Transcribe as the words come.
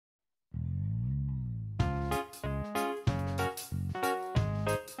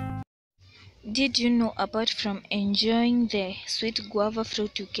Did you know apart from enjoying the sweet guava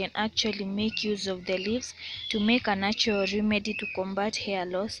fruit, you can actually make use of the leaves to make a natural remedy to combat hair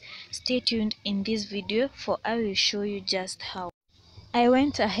loss? Stay tuned in this video for I will show you just how. I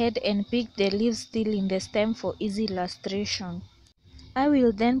went ahead and picked the leaves still in the stem for easy illustration. I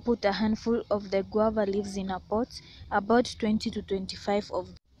will then put a handful of the guava leaves in a pot, about 20 to 25 of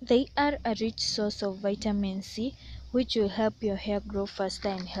them. They are a rich source of vitamin C, which will help your hair grow faster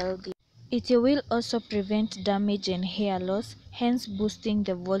and healthy. It will also prevent damage and hair loss, hence boosting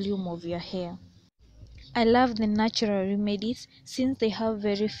the volume of your hair. I love the natural remedies since they have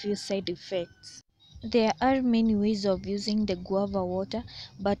very few side effects. There are many ways of using the guava water,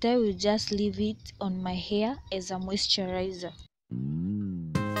 but I will just leave it on my hair as a moisturizer.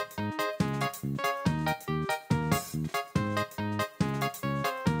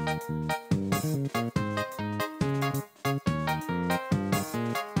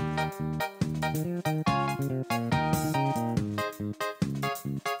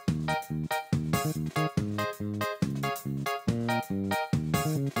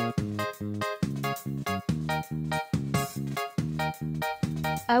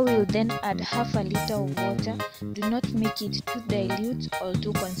 I will then add half a liter of water. Do not make it too dilute or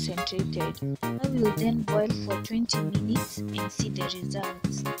too concentrated. I will then boil for 20 minutes and see the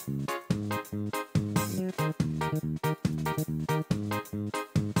results.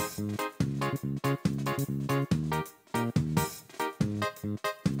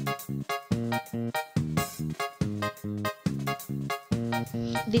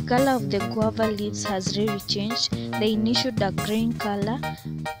 The color of the guava leaves has really changed. The initial dark green color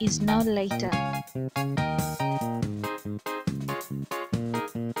is now lighter.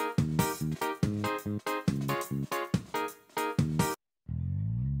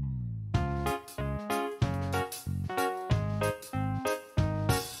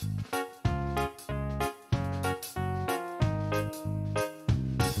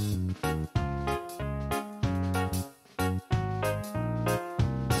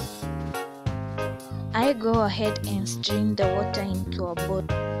 I go ahead and strain the water into a bowl.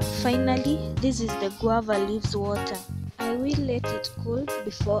 Finally, this is the guava leaves water. I will let it cool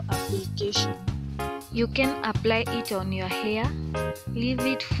before application. You can apply it on your hair, leave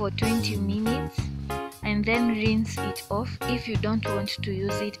it for 20 minutes, and then rinse it off if you don't want to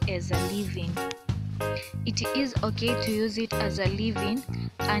use it as a leave-in. It is okay to use it as a leave-in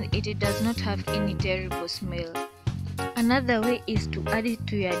and it does not have any terrible smell. Another way is to add it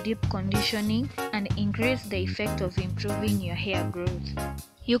to your deep conditioning and increase the effect of improving your hair growth.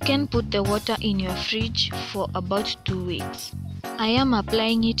 You can put the water in your fridge for about 2 weeks. I am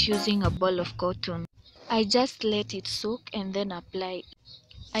applying it using a ball of cotton. I just let it soak and then apply.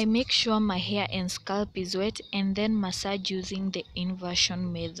 I make sure my hair and scalp is wet and then massage using the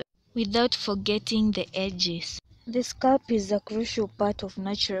inversion method, without forgetting the edges. The scalp is a crucial part of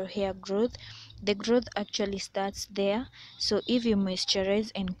natural hair growth. The growth actually starts there, so if you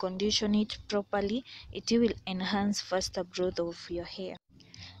moisturize and condition it properly, it will enhance faster growth of your hair.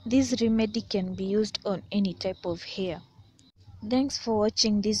 This remedy can be used on any type of hair. Thanks for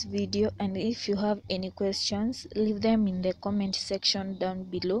watching this video, and if you have any questions, leave them in the comment section down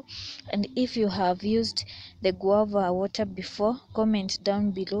below. And if you have used the guava water before, comment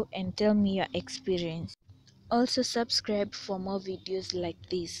down below and tell me your experience. Also subscribe for more videos like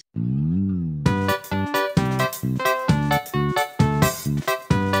this.